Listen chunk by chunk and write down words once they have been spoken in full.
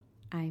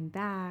I'm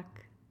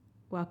back.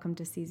 Welcome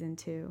to Season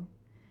 2.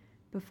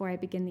 Before I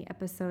begin the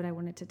episode, I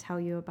wanted to tell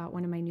you about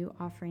one of my new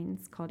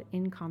offerings called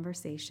In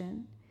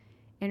Conversation,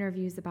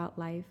 interviews about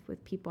life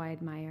with people I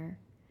admire,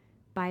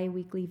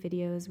 bi-weekly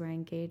videos where I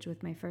engage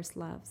with my first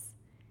loves,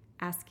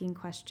 asking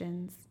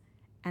questions,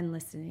 and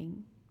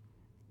listening.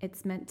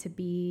 It's meant to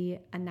be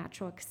a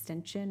natural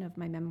extension of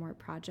my memoir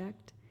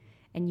project,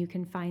 and you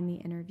can find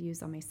the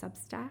interviews on my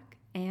Substack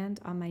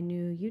and on my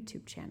new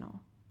YouTube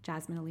channel,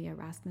 Jasmine Aaliyah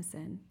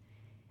Rasmussen.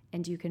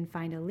 And you can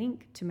find a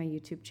link to my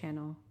YouTube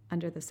channel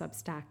under the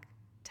Substack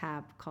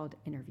tab called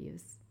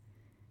Interviews.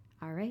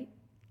 All right,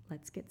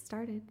 let's get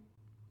started.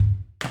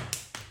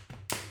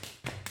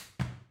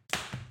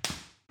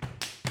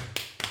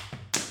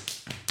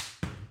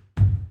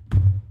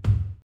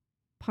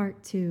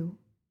 Part 2,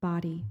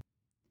 Body.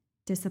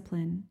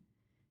 Discipline.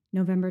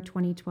 November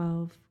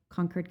 2012,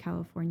 Concord,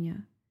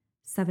 California.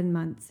 7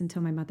 months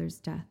until my mother's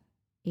death.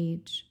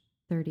 Age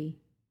 30.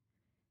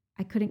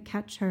 I couldn't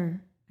catch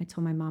her, I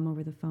told my mom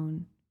over the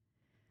phone.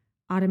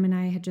 Autumn and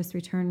I had just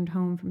returned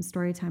home from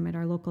story time at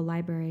our local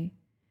library.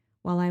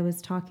 While I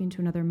was talking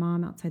to another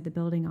mom outside the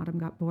building, Autumn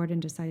got bored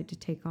and decided to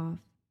take off.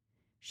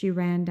 She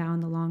ran down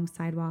the long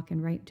sidewalk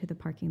and right to the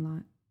parking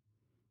lot.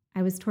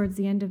 I was towards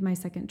the end of my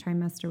second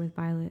trimester with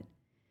Violet,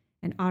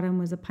 and Autumn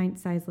was a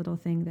pint-sized little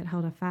thing that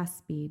held a fast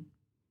speed.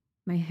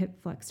 My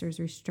hip flexors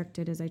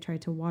restricted as I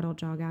tried to waddle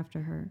jog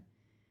after her,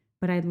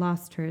 but I'd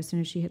lost her as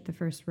soon as she hit the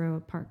first row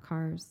of parked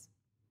cars.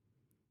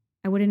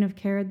 I wouldn't have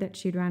cared that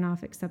she'd ran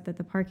off except that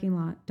the parking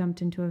lot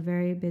dumped into a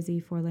very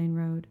busy 4-lane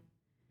road.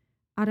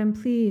 Autumn,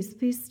 please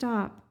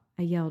stop,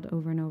 I yelled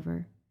over and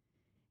over.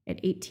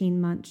 At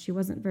 18 months, she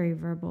wasn't very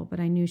verbal,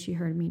 but I knew she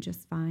heard me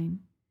just fine.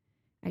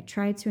 I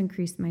tried to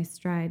increase my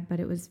stride,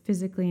 but it was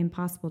physically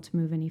impossible to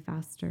move any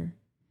faster.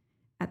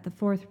 At the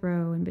 4th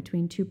row, in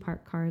between 2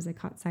 parked cars, I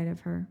caught sight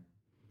of her.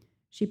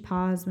 She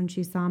paused when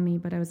she saw me,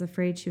 but I was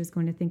afraid she was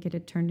going to think it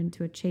had turned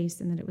into a chase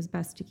and that it was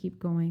best to keep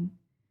going.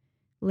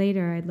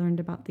 Later, I'd learned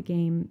about the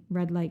game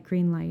red light,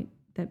 green light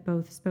that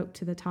both spoke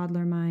to the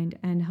toddler mind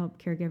and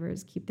helped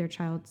caregivers keep their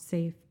child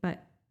safe.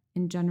 But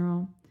in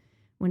general,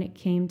 when it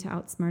came to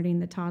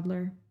outsmarting the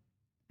toddler,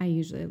 I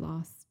usually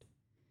lost.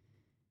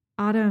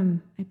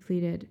 Autumn, I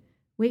pleaded,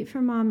 wait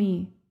for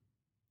Mommy.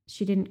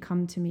 She didn't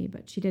come to me,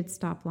 but she did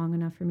stop long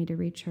enough for me to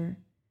reach her.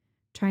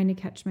 Trying to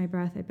catch my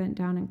breath, I bent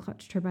down and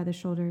clutched her by the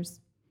shoulders.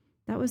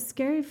 That was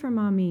scary for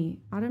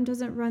Mommy. Autumn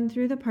doesn't run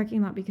through the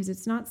parking lot because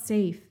it's not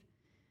safe,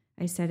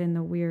 I said in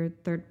the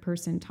weird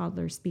third-person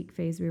toddler speak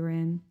phase we were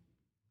in.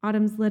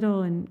 Autumn's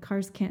little and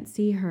cars can't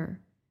see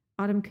her.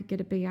 Autumn could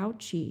get a big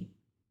ouchie.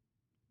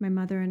 My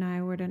mother and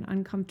I were at an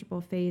uncomfortable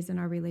phase in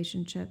our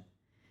relationship.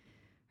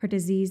 Her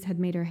disease had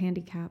made her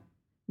handicapped.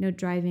 No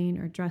driving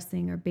or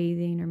dressing or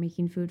bathing or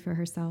making food for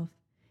herself.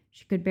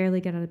 She could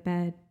barely get out of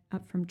bed,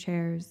 up from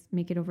chairs,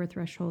 make it over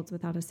thresholds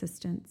without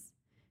assistance.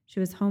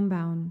 She was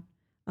homebound,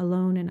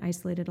 alone and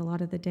isolated a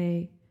lot of the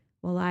day,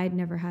 while I'd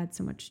never had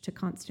so much to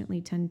constantly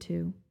tend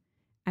to.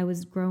 I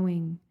was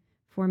growing,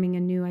 forming a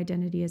new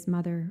identity as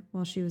mother,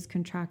 while she was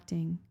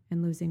contracting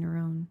and losing her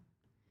own.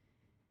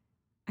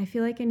 I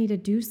feel like I need to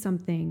do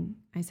something,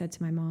 I said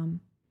to my mom.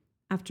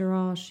 After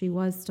all, she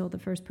was still the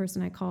first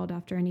person I called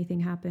after anything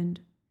happened.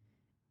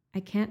 I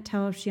can't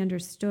tell if she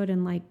understood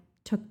and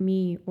took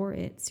me or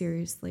it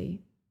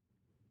seriously.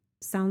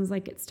 Sounds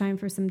like it's time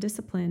for some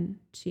discipline,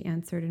 she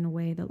answered in a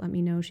way that let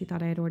me know she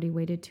thought I had already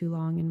waited too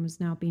long and was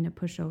now being a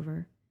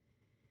pushover.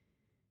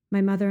 My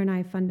mother and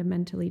I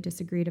fundamentally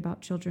disagreed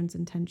about children's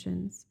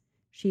intentions.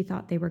 She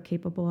thought they were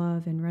capable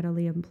of and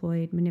readily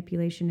employed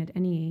manipulation at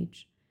any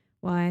age,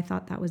 while I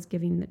thought that was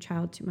giving the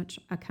child too much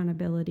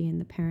accountability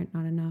and the parent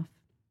not enough.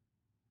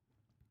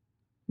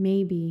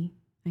 Maybe,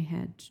 I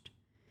hedged.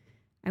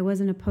 I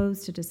wasn't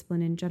opposed to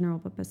discipline in general,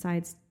 but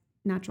besides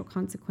natural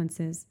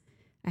consequences,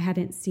 I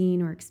hadn't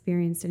seen or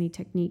experienced any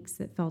techniques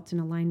that felt in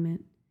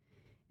alignment.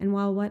 And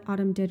while what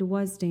Autumn did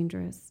was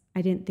dangerous,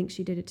 I didn't think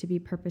she did it to be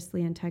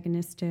purposely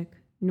antagonistic,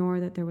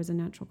 nor that there was a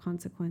natural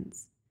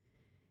consequence.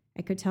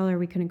 I could tell her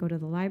we couldn't go to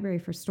the library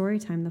for story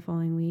time the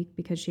following week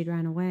because she'd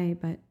ran away,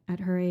 but at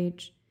her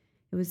age,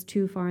 it was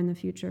too far in the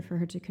future for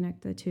her to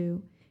connect the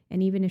two,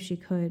 and even if she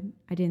could,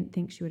 I didn't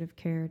think she would have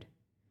cared.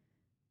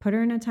 Put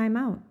her in a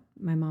timeout,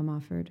 my mom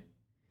offered.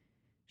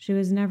 She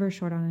was never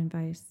short on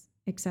advice,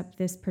 except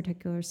this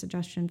particular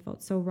suggestion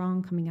felt so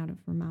wrong coming out of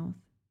her mouth.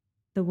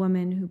 The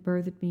woman who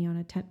birthed me on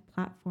a tent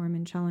platform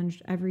and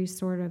challenged every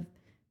sort of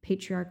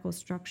patriarchal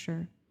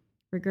structure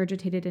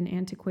regurgitated an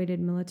antiquated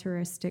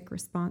militaristic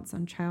response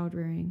on child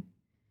rearing.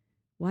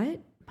 What?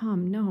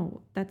 Mom,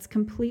 no, that's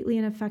completely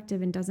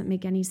ineffective and doesn't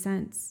make any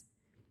sense.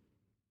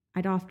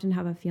 I'd often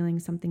have a feeling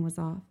something was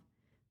off,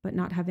 but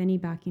not have any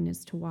backing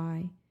as to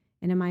why.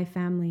 And in my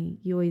family,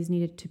 you always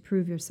needed to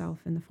prove yourself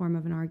in the form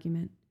of an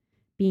argument.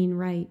 Being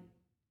right,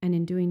 and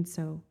in doing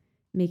so,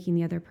 making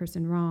the other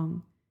person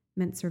wrong,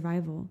 meant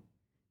survival.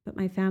 But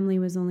my family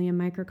was only a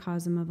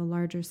microcosm of a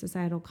larger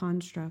societal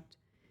construct,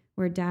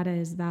 where data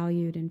is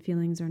valued and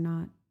feelings are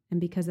not, and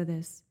because of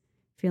this,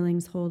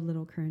 feelings hold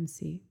little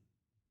currency.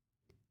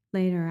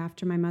 Later,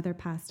 after my mother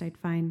passed, I'd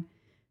find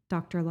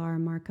Dr. Laura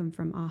Markham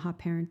from AHA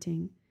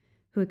Parenting,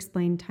 who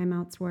explained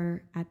timeouts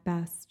were, at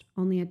best,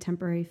 only a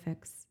temporary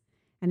fix,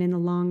 and in the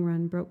long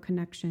run broke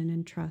connection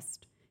and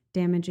trust,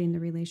 damaging the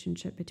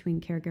relationship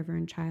between caregiver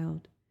and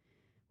child.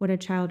 What a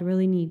child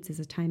really needs is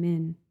a time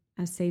in,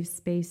 a safe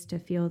space to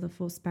feel the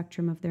full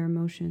spectrum of their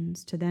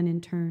emotions, to then in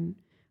turn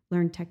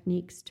learn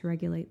techniques to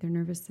regulate their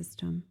nervous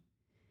system.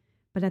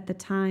 But at the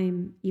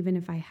time, even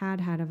if I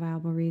had had a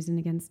viable reason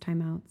against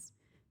timeouts,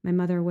 my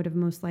mother would have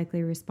most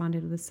likely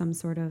responded with some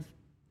sort of,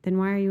 "Then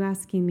why are you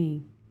asking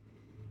me?"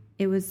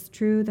 It was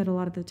true that a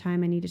lot of the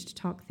time I needed to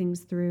talk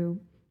things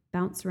through,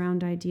 bounce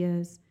around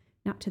ideas,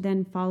 not to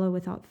then follow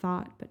without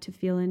thought, but to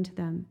feel into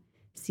them,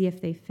 see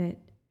if they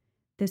fit.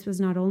 This was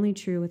not only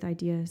true with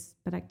ideas,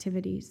 but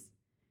activities.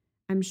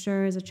 I'm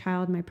sure as a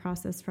child my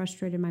process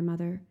frustrated my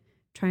mother,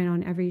 trying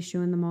on every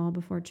shoe in the mall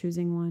before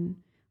choosing one,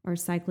 or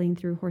cycling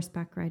through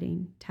horseback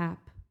riding,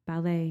 tap,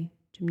 ballet,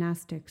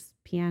 gymnastics,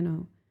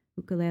 piano,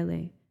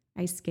 ukulele,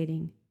 ice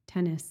skating,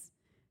 tennis.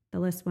 The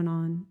list went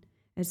on.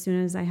 As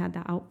soon as I had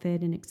the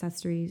outfit and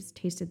accessories,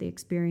 tasted the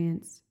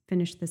experience,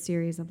 finished the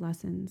series of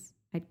lessons,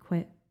 I'd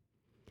quit.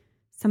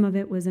 Some of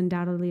it was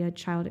undoubtedly a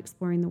child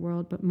exploring the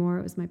world, but more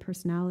it was my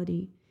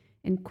personality,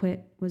 and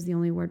quit was the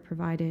only word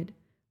provided,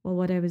 while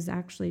what I was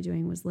actually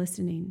doing was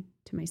listening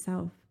to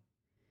myself.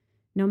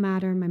 No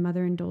matter, my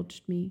mother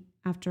indulged me.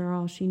 After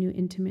all, she knew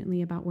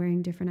intimately about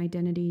wearing different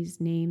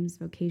identities, names,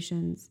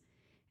 vocations,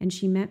 and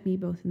she met me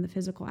both in the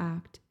physical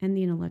act and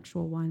the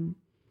intellectual one.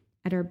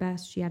 At her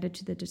best, she added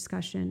to the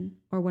discussion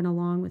or went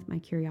along with my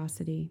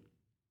curiosity.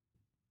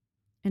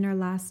 In her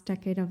last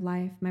decade of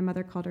life, my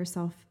mother called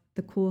herself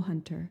the cool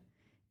hunter,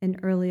 an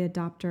early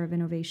adopter of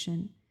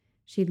innovation.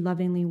 She'd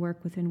lovingly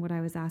work within what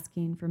I was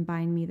asking, from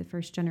buying me the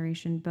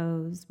first-generation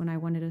Bose when I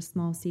wanted a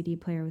small CD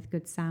player with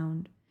good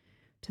sound,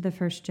 to the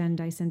first-gen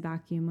Dyson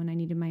vacuum when I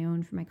needed my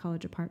own for my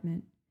college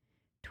apartment.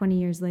 20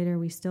 years later,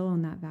 we still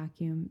own that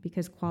vacuum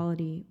because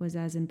quality was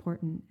as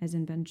important as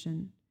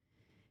invention.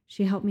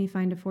 She helped me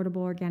find affordable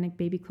organic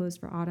baby clothes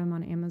for autumn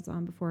on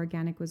Amazon before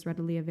organic was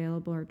readily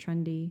available or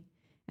trendy,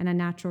 and a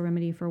natural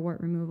remedy for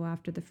wart removal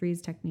after the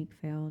freeze technique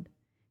failed.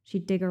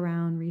 She'd dig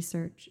around,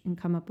 research, and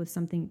come up with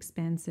something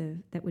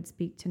expansive that would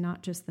speak to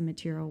not just the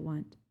material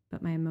want,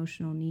 but my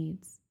emotional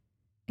needs.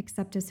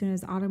 Except as soon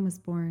as Autumn was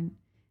born,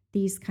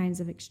 these kinds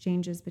of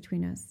exchanges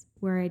between us,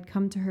 where I'd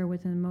come to her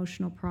with an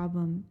emotional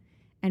problem,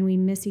 and we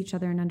miss each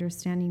other in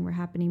understanding, were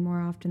happening more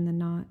often than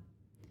not.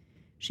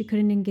 She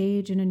couldn't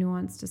engage in a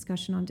nuanced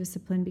discussion on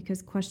discipline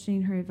because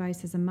questioning her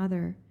advice as a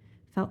mother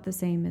felt the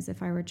same as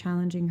if I were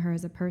challenging her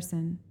as a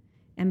person,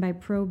 and by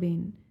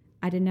probing,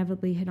 I'd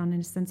inevitably hit on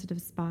a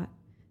sensitive spot,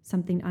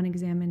 something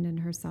unexamined in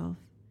herself,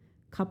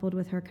 coupled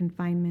with her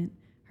confinement,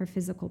 her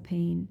physical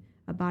pain,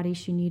 a body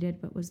she needed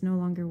but was no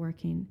longer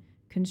working,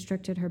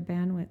 constricted her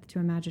bandwidth to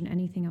imagine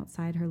anything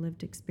outside her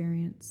lived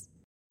experience.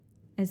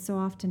 As so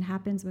often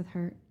happens with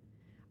her,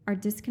 our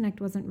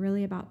disconnect wasn't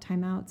really about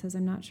timeouts, as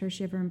I'm not sure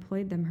she ever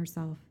employed them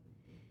herself.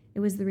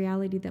 It was the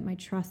reality that my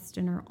trust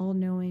in her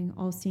all-knowing,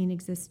 all-seeing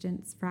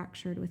existence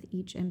fractured with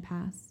each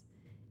impasse.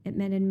 It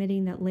meant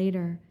admitting that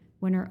later,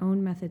 when her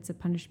own methods of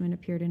punishment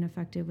appeared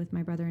ineffective with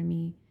my brother and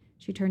me,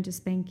 she turned to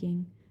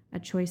spanking, a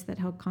choice that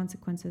held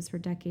consequences for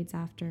decades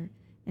after,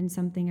 and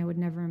something I would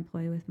never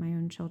employ with my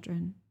own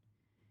children.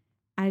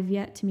 I've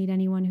yet to meet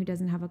anyone who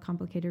doesn't have a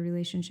complicated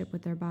relationship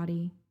with their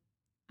body.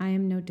 I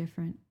am no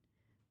different.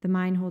 The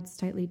mind holds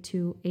tightly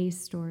to a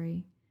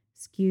story,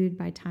 skewed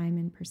by time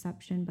and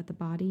perception, but the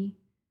body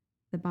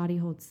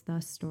holds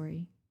the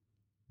story.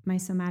 My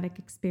somatic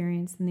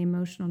experience and the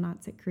emotional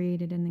knots it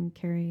created and then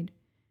carried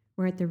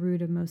were at the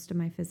root of most of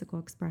my physical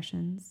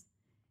expressions.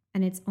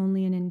 And it's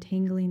only in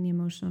entangling the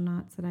emotional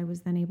knots that I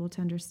was then able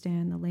to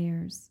understand the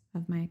layers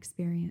of my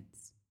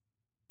experience.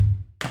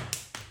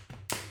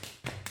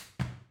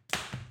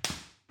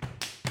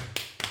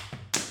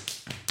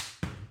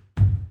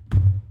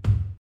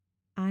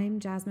 I'm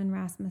Jasmine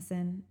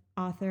Rasmussen,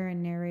 author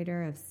and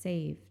narrator of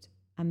Saved,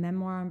 a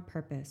memoir on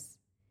purpose.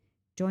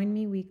 Join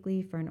me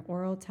weekly for an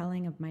oral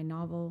telling of my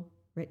novel,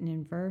 written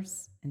in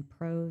verse and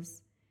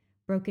prose,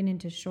 broken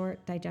into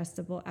short,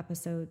 digestible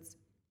episodes.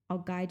 I'll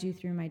guide you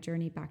through my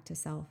journey back to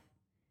self.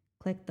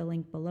 Click the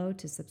link below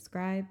to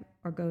subscribe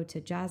or go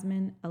to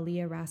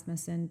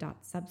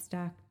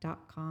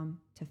jasminealiyarasmussen.substack.com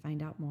to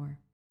find out more.